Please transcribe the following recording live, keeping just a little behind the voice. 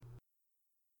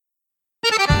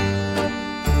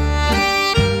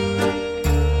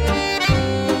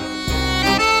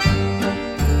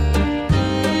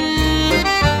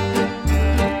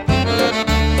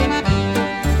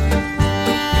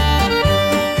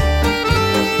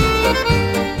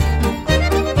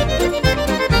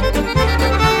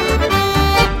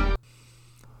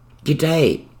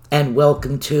G'day and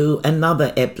welcome to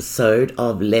another episode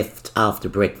of Left After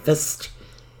Breakfast,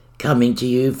 coming to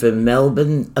you from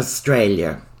Melbourne,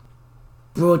 Australia.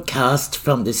 Broadcast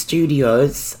from the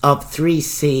studios of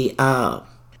 3CR,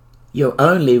 your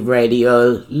only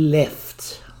radio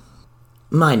left.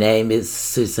 My name is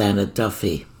Susanna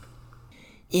Duffy.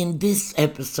 In this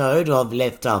episode of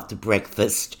Left After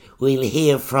Breakfast, we'll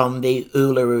hear from the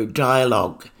Uluru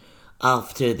Dialogue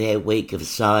after their week of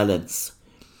silence.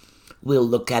 We'll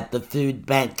look at the Food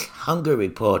Bank Hunger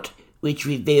Report, which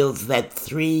reveals that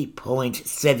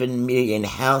 3.7 million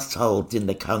households in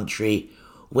the country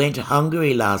went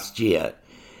hungry last year.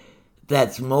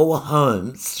 That's more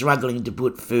homes struggling to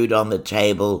put food on the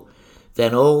table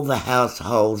than all the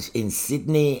households in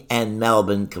Sydney and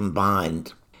Melbourne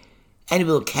combined. And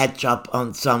we'll catch up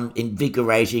on some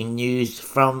invigorating news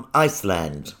from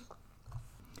Iceland.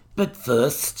 But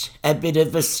first, a bit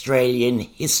of Australian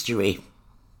history.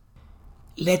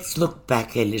 Let's look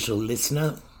back a little,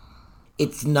 listener.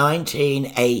 It's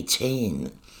 1918,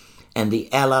 and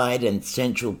the Allied and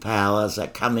Central Powers are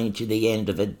coming to the end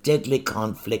of a deadly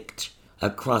conflict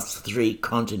across 3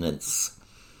 continents,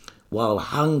 while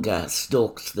hunger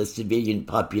stalks the civilian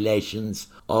populations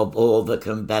of all the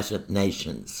combatant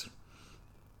nations.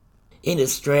 In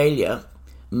Australia,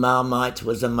 Marmite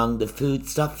was among the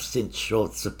foodstuffs in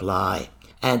short supply,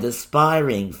 and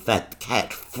aspiring fat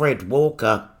cat Fred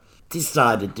Walker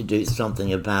decided to do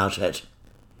something about it.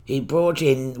 He brought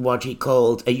in what he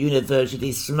called a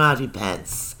university smarty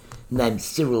pants named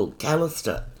Cyril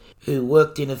Callister, who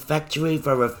worked in a factory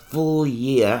for a full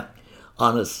year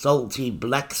on a salty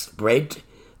black spread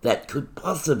that could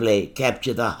possibly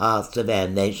capture the hearts of our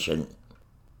nation.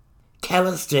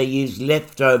 Callister used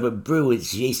leftover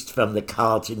brewer's yeast from the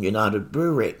Carlton United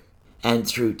Brewery and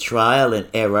through trial and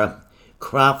error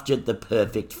crafted the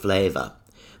perfect flavour.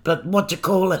 But what to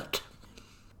call it?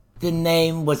 The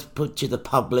name was put to the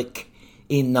public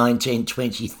in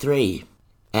 1923,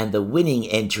 and the winning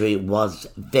entry was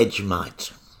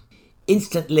Vegemite.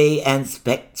 Instantly and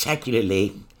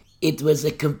spectacularly, it was a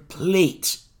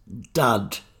complete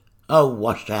dud, a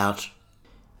washout.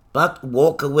 But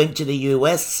Walker went to the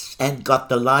US and got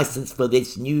the license for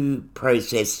this new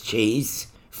processed cheese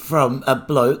from a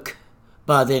bloke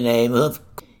by the name of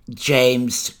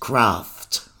James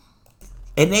Kraft.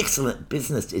 An excellent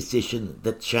business decision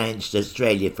that changed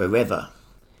Australia forever.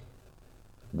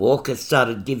 Walker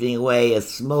started giving away a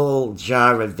small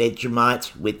jar of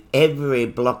Vegemite with every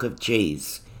block of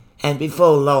cheese, and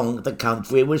before long the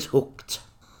country was hooked.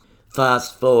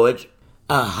 Fast forward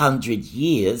 100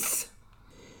 years,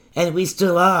 and we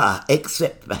still are,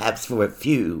 except perhaps for a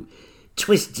few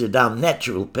twisted,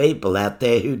 unnatural people out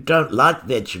there who don't like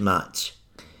Vegemite.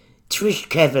 Trish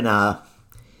Kavanagh,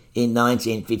 in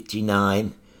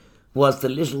 1959, was the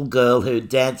little girl who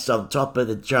danced on top of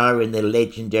the jar in the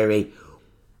legendary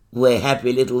We're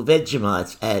Happy Little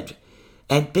Vegemite ad,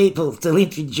 and people still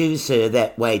introduce her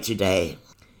that way today.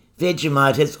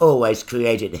 Vegemite has always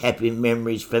created happy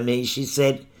memories for me, she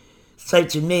said, so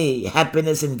to me,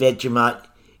 happiness and Vegemite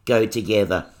go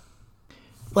together.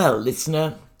 Well,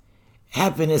 listener,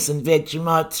 happiness and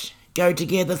Vegemite go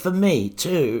together for me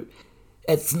too.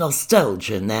 It's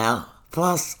nostalgia now.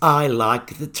 Plus, I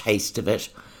like the taste of it,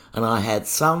 and I had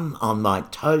some on my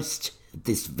toast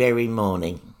this very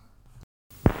morning.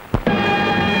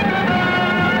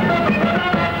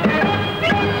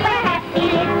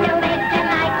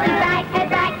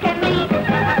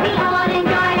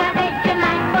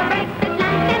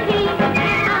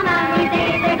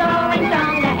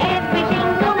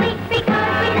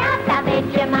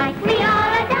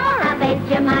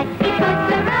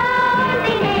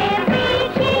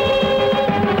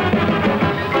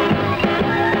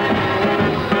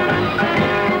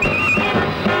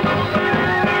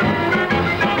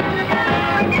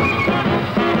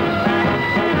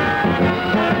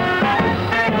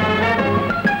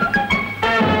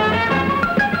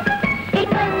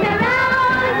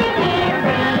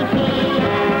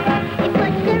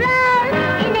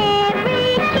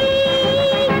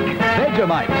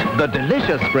 The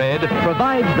delicious spread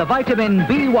provides the vitamin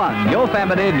B1 your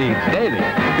family needs daily.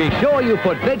 Be sure you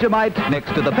put Vegemite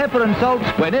next to the pepper and salt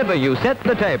whenever you set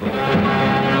the table.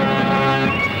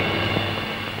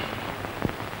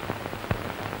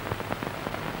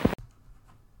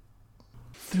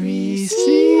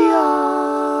 3CR.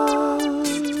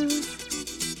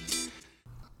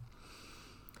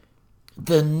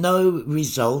 The no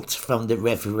result from the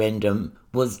referendum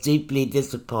was deeply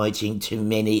disappointing to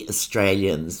many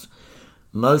Australians,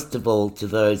 most of all to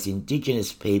those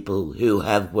Indigenous people who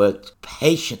have worked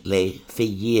patiently for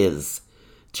years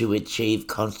to achieve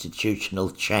constitutional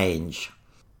change.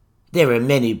 There are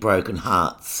many broken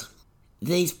hearts.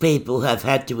 These people have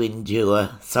had to endure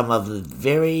some of the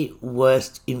very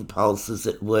worst impulses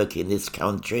at work in this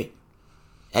country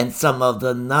and some of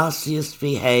the nastiest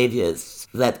behaviours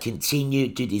that continue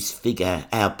to disfigure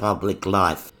our public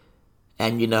life.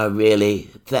 And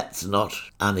really, that's not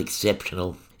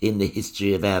unexceptional in the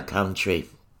history of our country.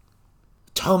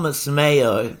 Thomas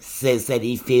Mayo says that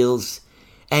he feels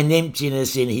an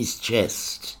emptiness in his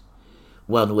chest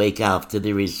 1 week after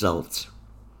the result.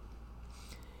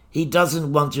 He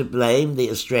doesn't want to blame the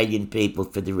Australian people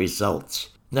for the result,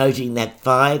 noting that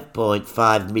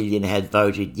 5.5 million had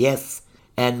voted yes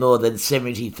and more than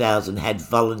 70,000 had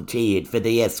volunteered for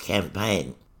the yes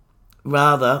campaign.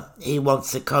 Rather, he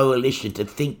wants the coalition to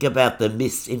think about the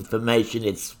misinformation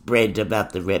it spread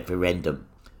about the referendum,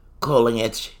 calling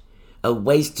it a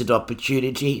wasted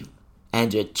opportunity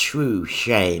and a true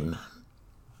shame.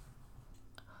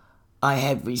 I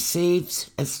have received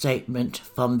a statement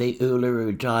from the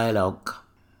Uluru Dialogue.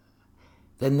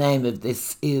 The name of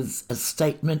this is A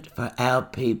Statement for Our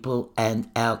People and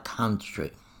Our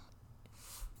Country.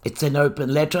 It's an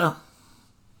open letter,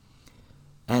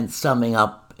 and summing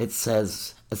up, it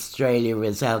says, Australia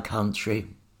is our country.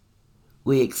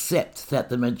 We accept that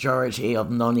the majority of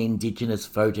non-Indigenous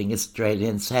voting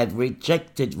Australians have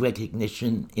rejected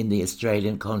recognition in the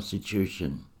Australian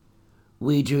Constitution.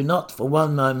 We do not for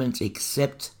one moment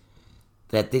accept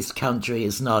that this country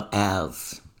is not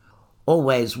ours.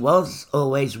 Always was,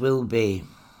 always will be.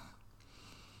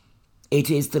 It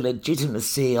is the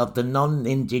legitimacy of the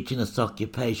non-Indigenous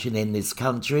occupation in this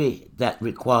country that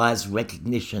requires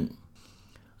recognition,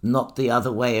 not the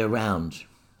other way around.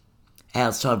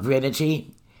 Our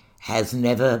sovereignty has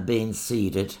never been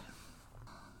ceded.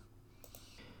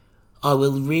 I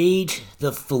will read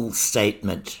the full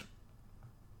statement.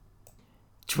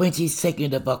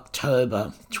 22nd of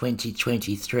October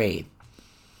 2023.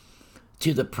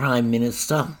 To the Prime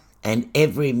Minister and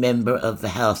every member of the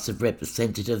House of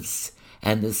Representatives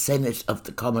and the Senate of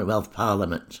the Commonwealth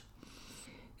Parliament.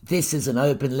 This is an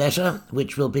open letter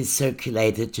which will be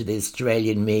circulated to the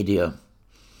Australian media.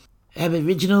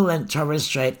 Aboriginal and Torres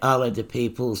Strait Islander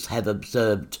peoples have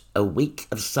observed a week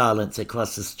of silence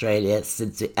across Australia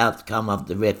since the outcome of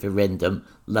the referendum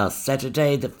last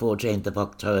Saturday, the 14th of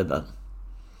October.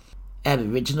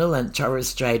 Aboriginal and Torres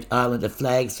Strait Islander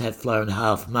flags have flown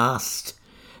half-mast,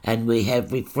 and we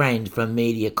have refrained from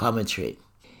media commentary,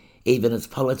 even as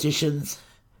politicians,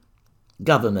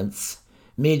 governments,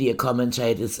 media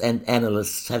commentators and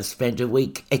analysts have spent a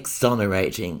week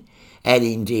exonerating and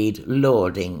indeed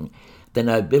lauding the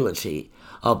nobility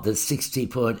of the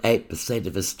 60.8%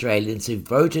 of Australians who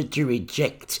voted to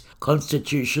reject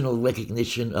constitutional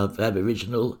recognition of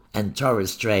Aboriginal and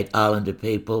Torres Strait Islander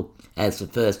people as the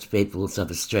First Peoples of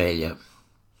Australia.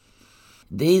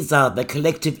 These are the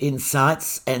collective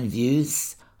insights and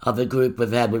views of a group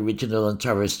of Aboriginal and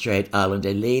Torres Strait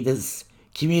Islander leaders,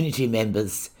 community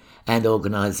members and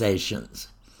organisations.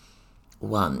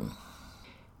 1.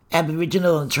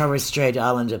 Aboriginal and Torres Strait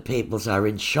Islander peoples are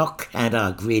in shock and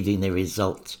are grieving the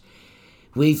result.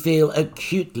 We feel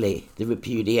acutely the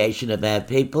repudiation of our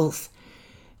peoples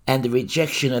and the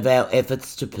rejection of our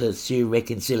efforts to pursue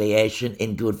reconciliation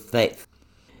in good faith.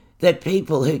 The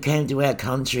people who came to our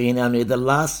country in only the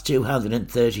last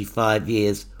 235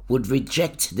 years would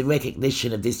reject the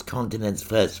recognition of this continent's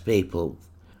first people.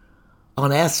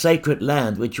 On our sacred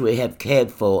land, which we have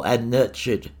cared for and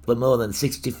nurtured for more than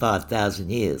 65,000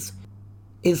 years,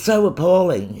 is so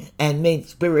appalling and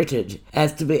mean-spirited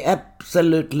as to be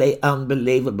absolutely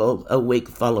unbelievable a week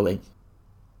following.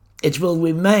 It will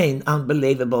remain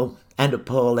unbelievable and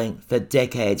appalling for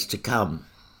decades to come.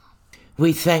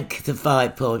 We thank the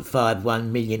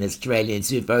 5.51 million Australians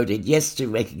who voted yes to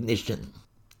recognition.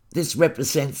 This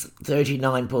represents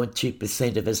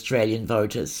 39.2% of Australian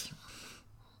voters.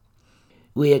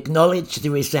 We acknowledge the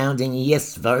resounding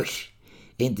yes vote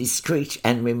in discrete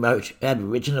and remote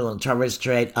Aboriginal and Torres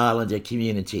Strait Islander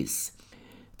communities.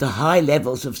 The high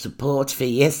levels of support for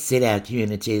yes in our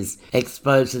communities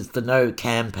exposes the no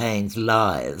campaign's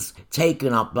lies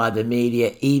taken up by the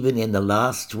media even in the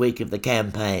last week of the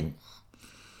campaign.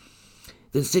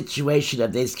 The situation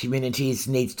of these communities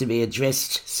needs to be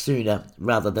addressed sooner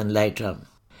rather than later.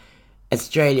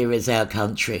 Australia is our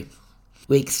country.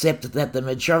 We accept that the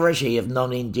majority of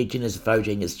non-Indigenous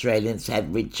voting Australians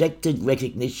have rejected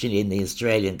recognition in the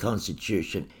Australian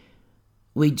Constitution.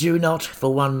 We do not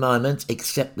for one moment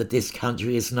accept that this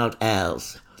country is not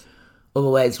ours.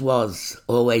 Always was,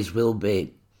 always will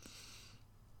be.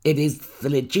 It is the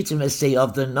legitimacy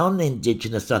of the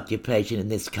non-Indigenous occupation in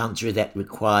this country that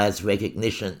requires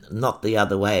recognition, not the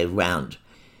other way around.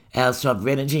 Our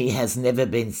sovereignty has never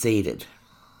been ceded.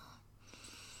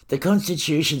 The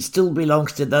Constitution still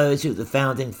belongs to those who the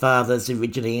Founding Fathers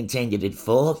originally intended it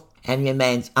for, and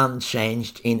remains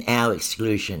unchanged in our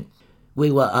exclusion.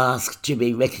 We were asked to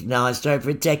be recognised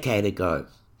over a decade ago.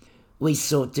 We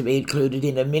sought to be included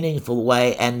in a meaningful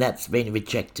way, and that's been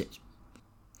rejected.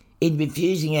 In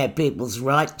refusing our people's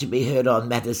right to be heard on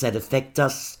matters that affect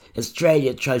us,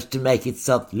 Australia chose to make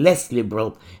itself less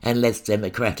liberal and less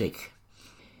democratic.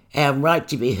 Our right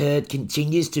to be heard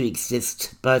continues to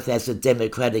exist both as a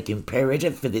democratic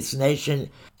imperative for this nation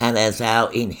and as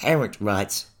our inherent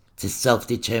right to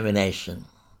self-determination.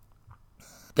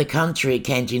 The country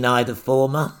can deny the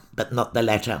former, but not the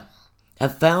latter. A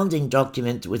founding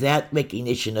document without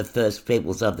recognition of First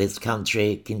Peoples of this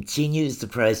country continues the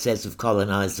process of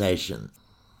colonisation.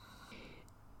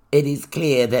 It is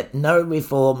clear that no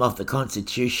reform of the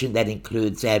Constitution that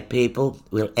includes our people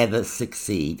will ever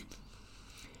succeed.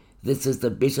 This is the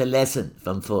bitter lesson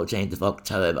from 14th of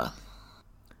October.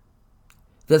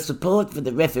 The support for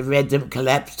the referendum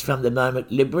collapsed from the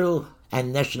moment Liberal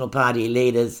and National Party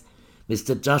leaders,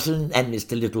 Mr Dutton and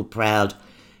Mr Littleproud,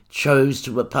 chose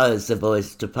to oppose the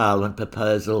Voice to Parliament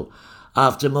proposal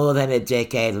after more than a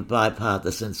decade of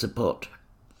bipartisan support.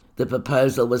 The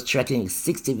proposal was tracking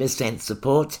 60%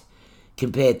 support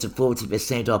compared to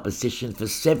 40% opposition for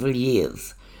several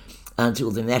years,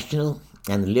 until the National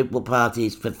and the Liberal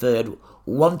parties preferred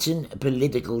wanton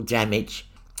political damage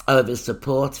over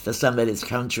support for some of this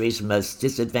country's most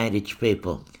disadvantaged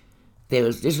people. There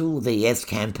was little the Yes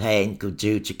campaign could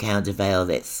do to countervail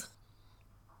this.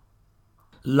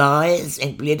 Lies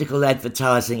in political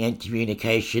advertising and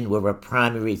communication were a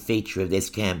primary feature of this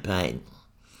campaign.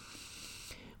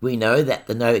 We know that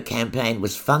the No campaign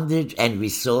was funded and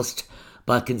resourced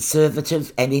by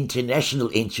conservative and international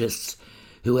interests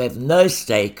who have no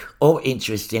stake or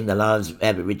interest in the lives of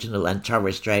Aboriginal and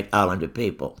Torres Strait Islander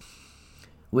people.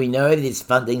 We know this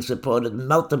funding supported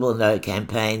multiple No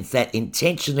campaigns that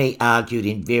intentionally argued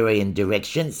in varying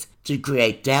directions to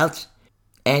create doubt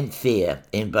and fear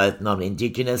in both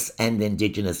non-Indigenous and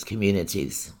Indigenous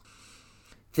communities.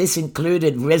 This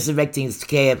included resurrecting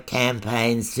scare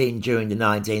campaigns seen during the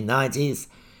 1990s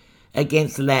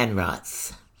against land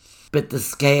rights. But the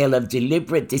scale of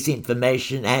deliberate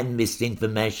disinformation and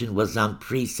misinformation was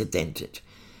unprecedented,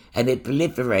 and it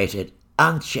proliferated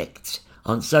unchecked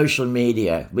on social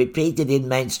media, repeated in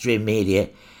mainstream media,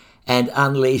 and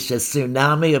unleashed a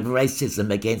tsunami of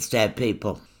racism against our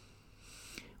people.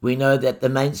 We know that the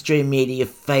mainstream media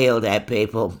failed our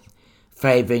people,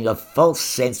 favouring a false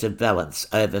sense of balance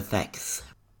over facts.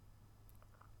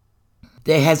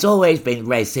 There has always been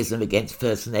racism against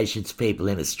First Nations people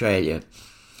in Australia.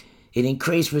 It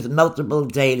increased with multiple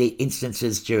daily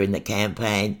instances during the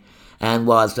campaign and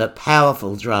was a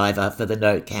powerful driver for the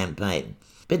No campaign.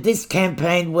 But this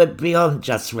campaign went beyond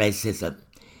just racism.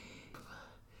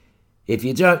 If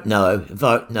you don't know,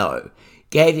 vote no,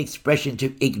 gave expression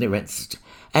to ignorance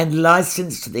and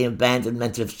licensed the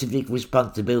abandonment of civic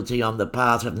responsibility on the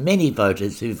part of many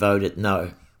voters who voted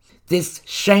no. This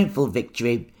shameful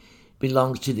victory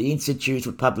belongs to the Institute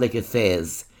of Public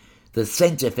Affairs, the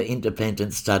Centre for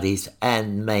Independent Studies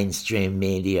and mainstream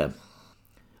media.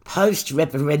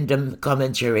 Post-referendum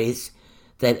commentaries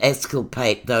that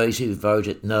exculpate those who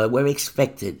voted no were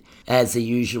expected as the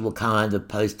usual kind of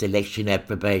post-election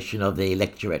approbation of the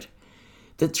electorate.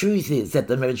 The truth is that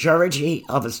the majority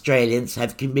of Australians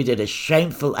have committed a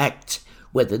shameful act,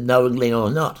 whether knowingly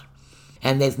or not,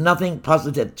 and there's nothing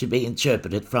positive to be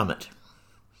interpreted from it.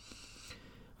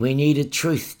 We need a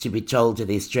truth to be told to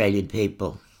the Australian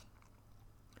people.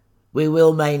 We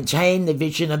will maintain the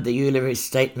vision of the Uluru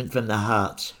Statement from the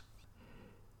heart.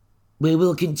 We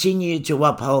will continue to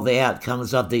uphold the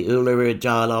outcomes of the Uluru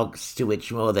Dialogues, to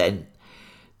which more than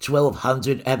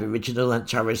 1,200 Aboriginal and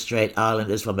Torres Strait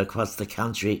Islanders from across the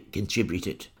country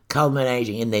contributed,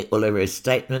 culminating in the Uluru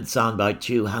Statement signed by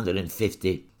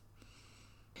 250.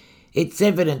 It's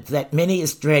evident that many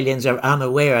Australians are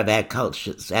unaware of our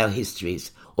cultures, our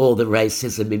histories, or the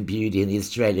racism imbued in the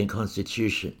Australian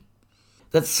Constitution.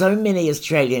 That so many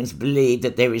Australians believe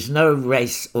that there is no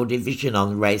race or division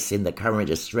on race in the current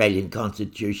Australian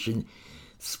Constitution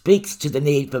speaks to the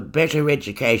need for better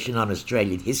education on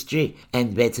Australian history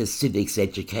and better civics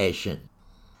education.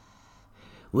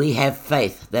 We have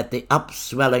faith that the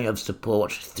upswelling of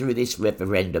support through this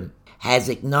referendum has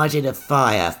ignited a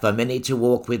fire for many to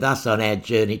walk with us on our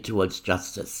journey towards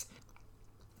justice.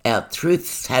 Our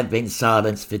truths have been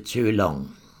silenced for too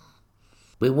long.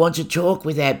 We want to talk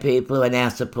with our people and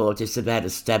our supporters about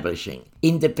establishing,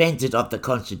 independent of the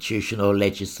constitution or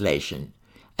legislation,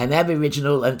 an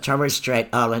Aboriginal and Torres Strait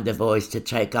Islander voice to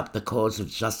take up the cause of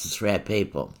justice for our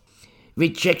people.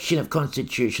 Rejection of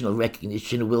constitutional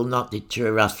recognition will not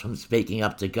deter us from speaking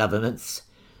up to governments,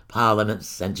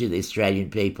 parliaments and to the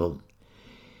Australian people.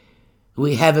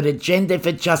 We have an agenda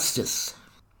for justice.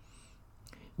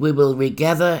 We will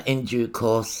regather in due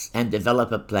course and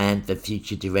develop a plan for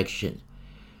future direction.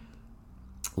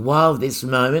 While this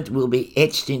moment will be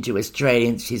etched into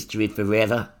Australians' history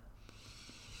forever,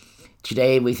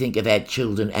 today we think of our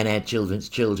children and our children's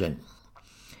children.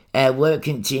 Our work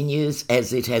continues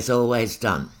as it has always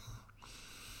done.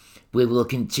 We will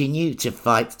continue to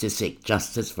fight to seek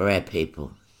justice for our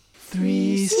people.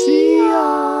 3CR.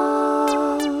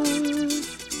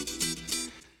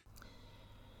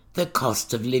 The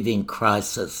cost of living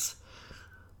crisis.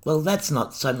 Well, that's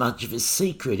not so much of a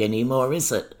secret anymore,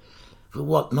 is it? For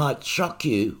what might shock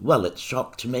you, well, it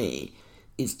shocked me,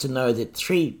 is to know that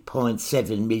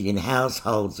 3.7 million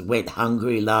households went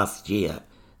hungry last year.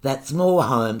 That's more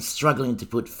homes struggling to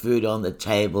put food on the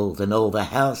table than all the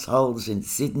households in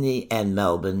Sydney and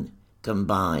Melbourne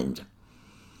combined.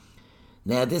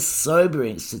 Now, this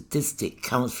sobering statistic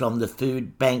comes from the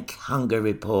Food Bank Hunger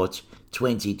Report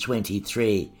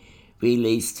 2023,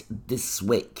 released this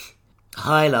week,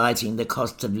 highlighting the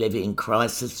cost of living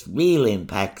crisis' real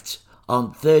impact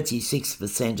on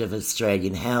 36% of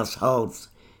Australian households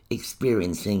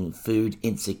experiencing food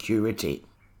insecurity.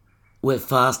 We're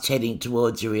fast heading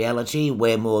towards a reality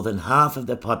where more than half of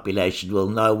the population will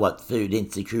know what food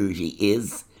insecurity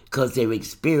is because they're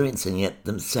experiencing it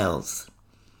themselves.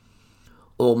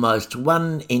 Almost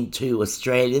 1 in 2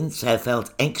 Australians have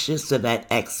felt anxious about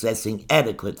accessing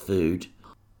adequate food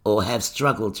or have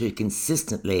struggled to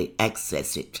consistently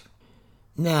access it.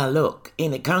 Now look,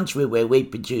 in a country where we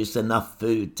produce enough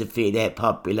food to feed our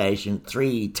population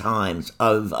 3 times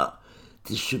over,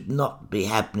 this should not be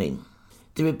happening.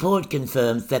 The report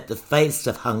confirms that the face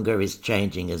of hunger is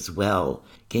changing as well,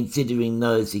 considering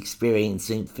those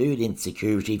experiencing food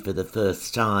insecurity for the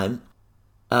first time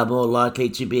are more likely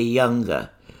to be younger,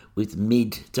 with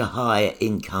mid to higher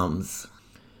incomes.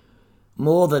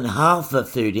 More than half of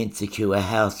food insecure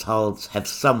households have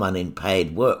someone in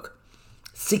paid work,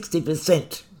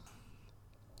 60%.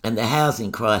 And the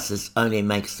housing crisis only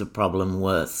makes the problem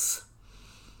worse.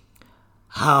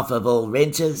 Half of all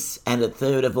renters and a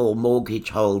third of all mortgage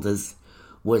holders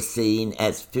were seen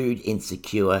as food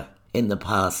insecure in the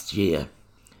past year.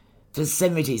 For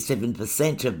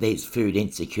 77% of these food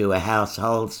insecure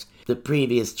households, the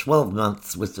previous 12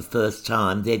 months was the first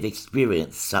time they've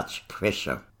experienced such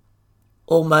pressure.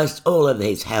 Almost all of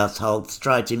these households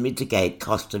try to mitigate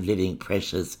cost of living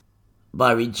pressures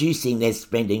by reducing their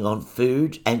spending on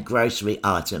food and grocery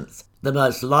items, the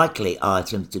most likely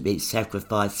items to be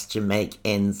sacrificed to make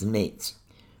ends meet.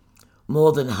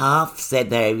 More than half said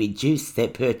they reduced their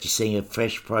purchasing of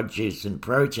fresh produce and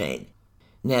protein.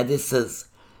 Now this is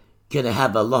going to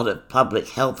have a lot of public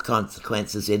health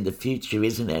consequences in the future,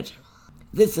 isn't it?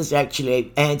 This is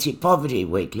actually Anti-Poverty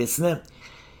Week, listener.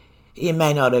 You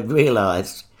may not have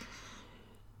realised.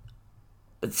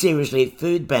 But seriously,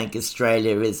 Food Bank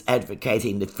Australia is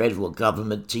advocating the federal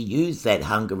government to use that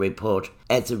hunger report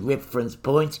as a reference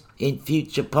point in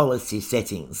future policy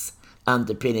settings,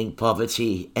 underpinning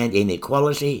poverty and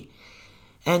inequality,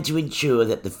 and to ensure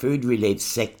that the food relief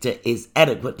sector is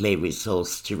adequately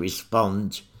resourced to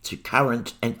respond to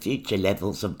current and future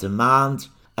levels of demand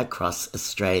across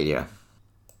Australia.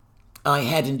 I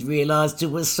hadn't realised it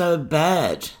was so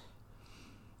bad.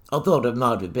 I thought it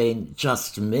might have been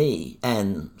just me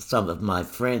and some of my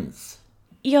friends.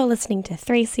 You're listening to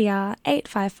 3CR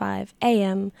 855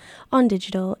 AM on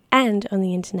digital and on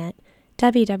the internet,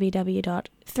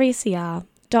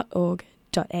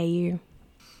 www.3cr.org.au.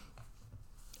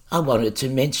 I wanted to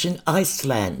mention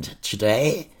Iceland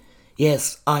today.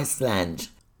 Yes, Iceland,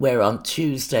 where on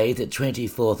Tuesday the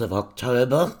 24th of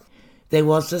October there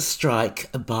was a strike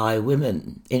by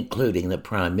women, including the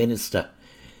Prime Minister.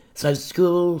 So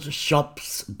schools,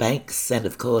 shops, banks and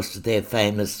of course their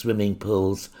famous swimming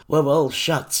pools were all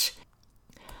shut.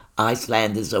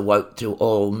 Icelanders awoke to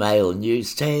all-male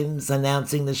news teams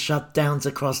announcing the shutdowns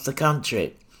across the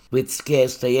country, with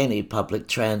scarcely any public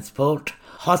transport,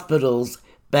 hospitals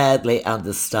badly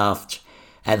understaffed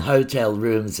and hotel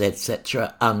rooms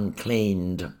etc.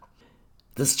 uncleaned.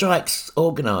 The strike's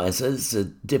organisers,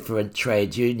 different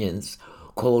trade unions,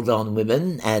 called on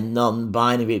women and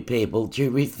non-binary people to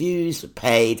refuse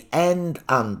paid and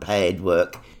unpaid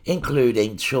work,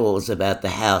 including chores about the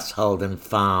household and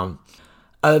farm.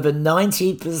 Over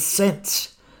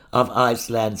 90% of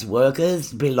Iceland's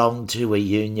workers belong to a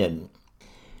union.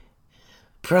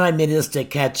 Prime Minister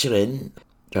Katrin,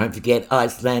 don't forget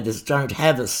Icelanders don't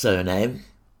have a surname,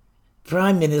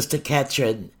 Prime Minister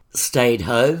Katrin stayed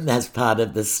home as part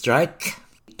of the strike,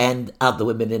 and other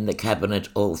women in the cabinet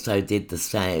also did the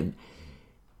same.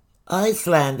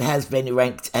 Iceland has been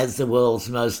ranked as the world's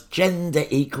most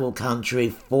gender-equal country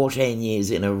 14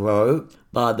 years in a row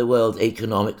by the World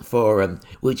Economic Forum,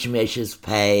 which measures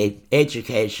pay,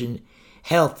 education,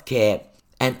 healthcare,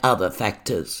 and other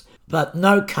factors. But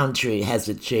no country has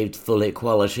achieved full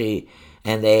equality,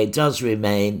 and there does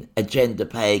remain a gender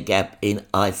pay gap in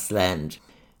Iceland.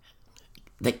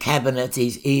 The cabinet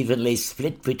is evenly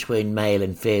split between male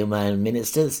and female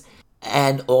ministers,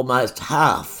 and almost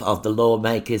half of the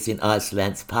lawmakers in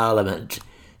Iceland's parliament,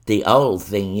 the old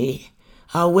thingy,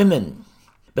 are women.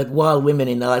 But while women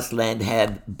in Iceland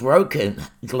have broken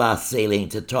glass ceiling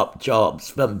to top jobs,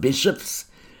 from bishops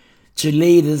to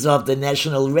leaders of the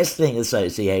National Wrestling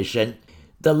Association,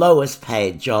 the lowest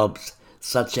paid jobs,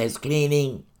 such as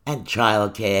cleaning and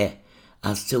childcare,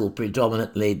 are still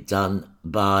predominantly done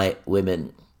by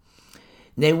women.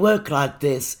 Now, work like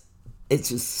this, it's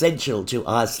essential to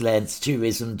Iceland's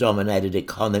tourism-dominated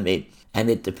economy, and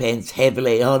it depends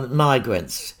heavily on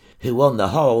migrants, who on the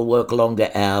whole work longer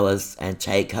hours and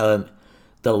take home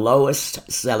the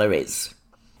lowest salaries.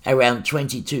 Around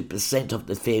 22% of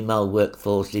the female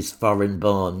workforce is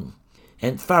foreign-born,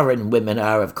 and foreign women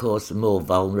are, of course, more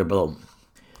vulnerable.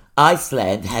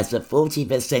 Iceland has a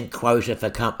 40% quota for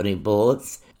company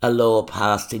boards, a law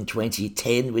passed in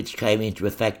 2010 which came into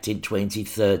effect in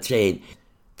 2013.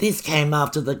 This came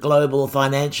after the global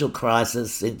financial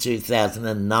crisis in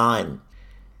 2009.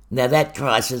 Now, that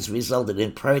crisis resulted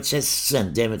in protests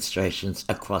and demonstrations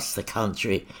across the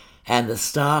country and the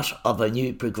start of a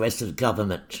new progressive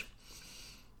government.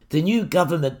 The new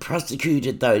government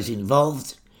prosecuted those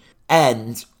involved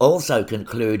and also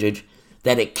concluded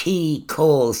that a key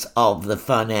cause of the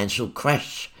financial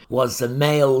crash was the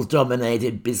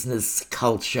male-dominated business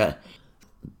culture.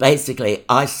 Basically,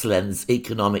 Iceland's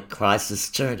economic crisis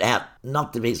turned out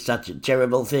not to be such a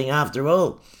terrible thing after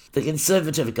all. The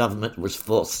Conservative government was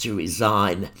forced to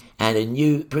resign, and a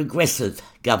new progressive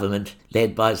government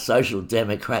led by Social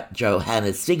Democrat Johanna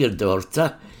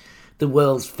Sigurdardóttir, the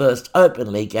world's first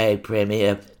openly gay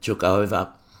premier, took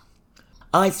over.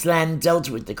 Iceland dealt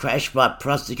with the crash by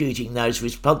prosecuting those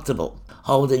responsible,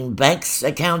 holding banks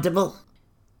accountable.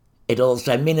 It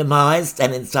also minimised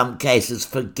and in some cases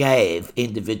forgave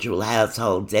individual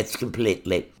household debts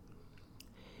completely.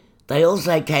 They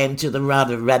also came to the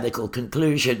rather radical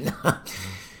conclusion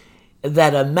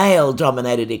that a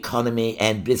male-dominated economy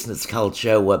and business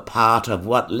culture were part of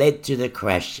what led to the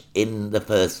crash in the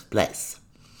first place.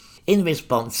 In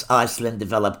response, Iceland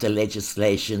developed a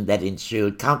legislation that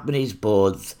ensured companies'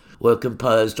 boards were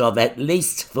composed of at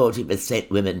least 40%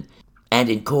 women and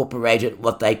incorporated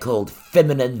what they called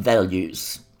feminine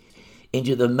values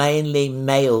into the mainly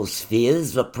male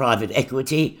spheres of private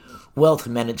equity, wealth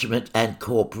management and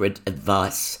corporate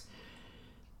advice.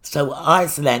 So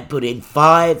Iceland put in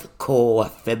 5 core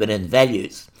feminine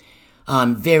values.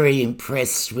 I'm very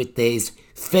impressed with these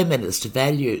feminist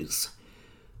values.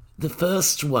 The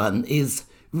first one is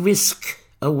risk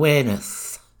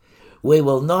awareness. We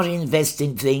will not invest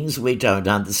in things we don't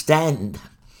understand.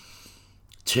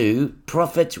 2,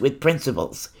 profit with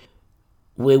principles.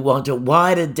 We want a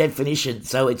wider definition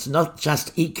so it's not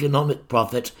just economic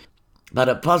profit, but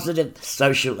a positive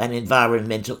social and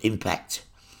environmental impact.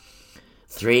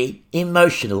 3,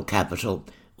 emotional capital.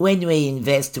 When we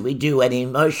invest, we do an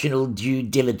emotional due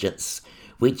diligence.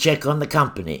 We check on the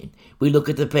company, we look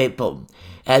at the people,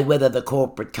 and whether the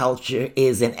corporate culture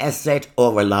is an asset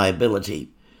or a liability.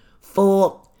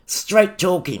 4, straight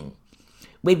talking.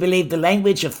 We believe the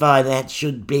language of finance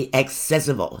should be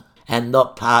accessible and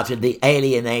not part of the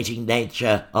alienating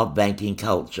nature of banking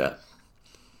culture.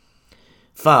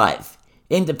 5,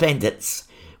 independence.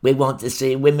 We want to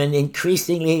see women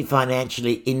increasingly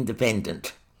financially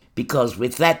independent, because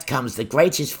with that comes the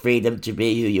greatest freedom to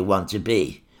be who you want to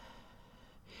be.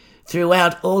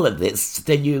 Throughout all of this,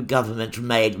 the new government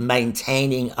made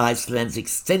maintaining Iceland's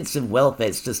extensive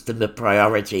welfare system a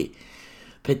priority,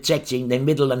 protecting the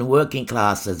middle and working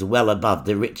classes well above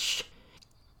the rich.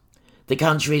 The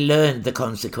country learned the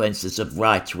consequences of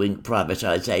right-wing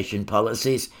privatisation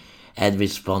policies and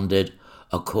responded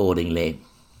accordingly.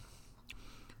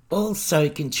 Also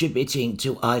contributing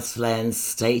to Iceland's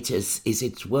status is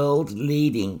its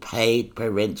world-leading paid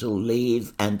parental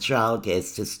leave and childcare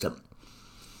system.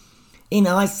 In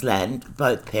Iceland,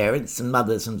 both parents,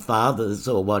 mothers and fathers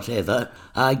or whatever,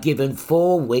 are given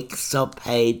 4 weeks of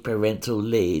paid parental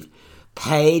leave,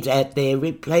 paid at their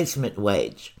replacement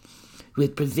wage,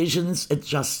 with provisions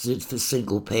adjusted for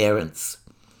single parents.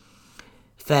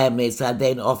 Families are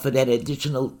then offered an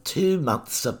additional 2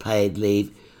 months of paid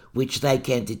leave, which they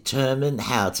can determine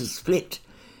how to split.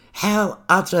 How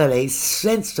utterly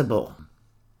sensible!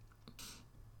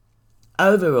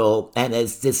 Overall, and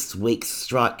as this week's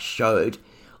strike showed,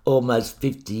 almost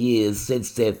 50 years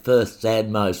since their first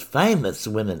and most famous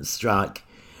women's strike,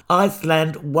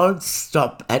 Iceland won't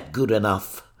stop at good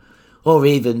enough, or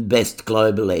even best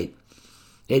globally.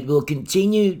 It will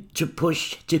continue to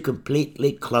push to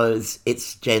completely close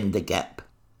its gender gap.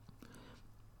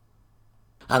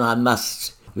 And I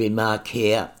must remark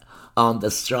here on the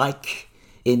strike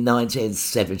in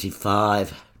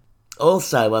 1975,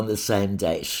 also on the same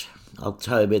date,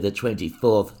 October the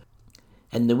 24th,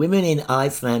 and the women in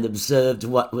Iceland observed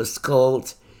what was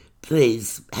called,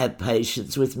 please have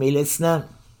patience with me, listener,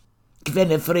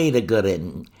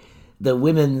 Kvenefridagurinn, the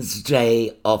Women's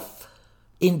Day Off.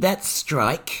 In that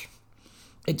strike,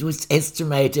 it was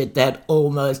estimated that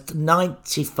almost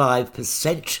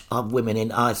 95% of women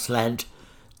in Iceland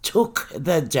took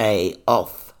the day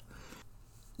off.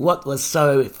 What was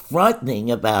so frightening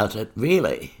about it,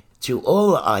 really, to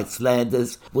all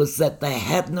Icelanders, was that they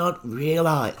had not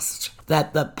realised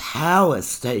that the power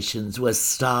stations were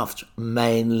staffed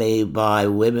mainly by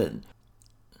women.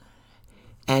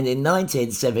 And in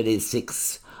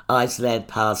 1976, Iceland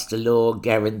passed a law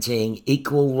guaranteeing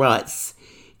equal rights,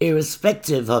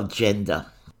 irrespective of gender.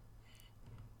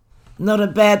 Not a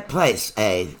bad place,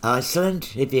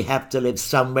 Iceland, if you have to live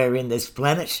somewhere in this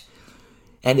planet.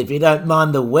 And if you don't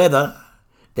mind the weather,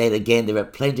 then again there are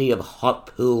plenty of hot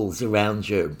pools around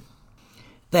you.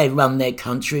 They run their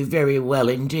country very well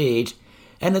indeed,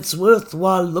 and it's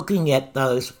worthwhile looking at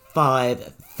those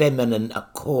 5 feminine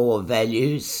core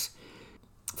values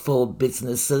for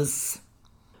businesses.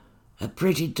 A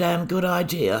pretty damn good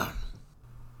idea.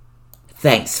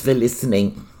 Thanks for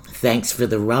listening. Thanks for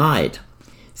the ride.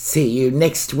 See you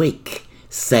next week.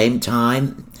 Same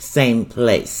time, same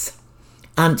place.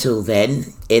 Until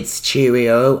then, it's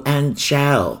cheerio and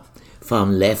ciao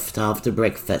from Left After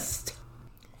Breakfast.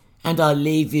 And I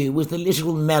leave you with a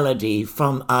little melody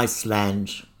from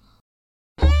Iceland.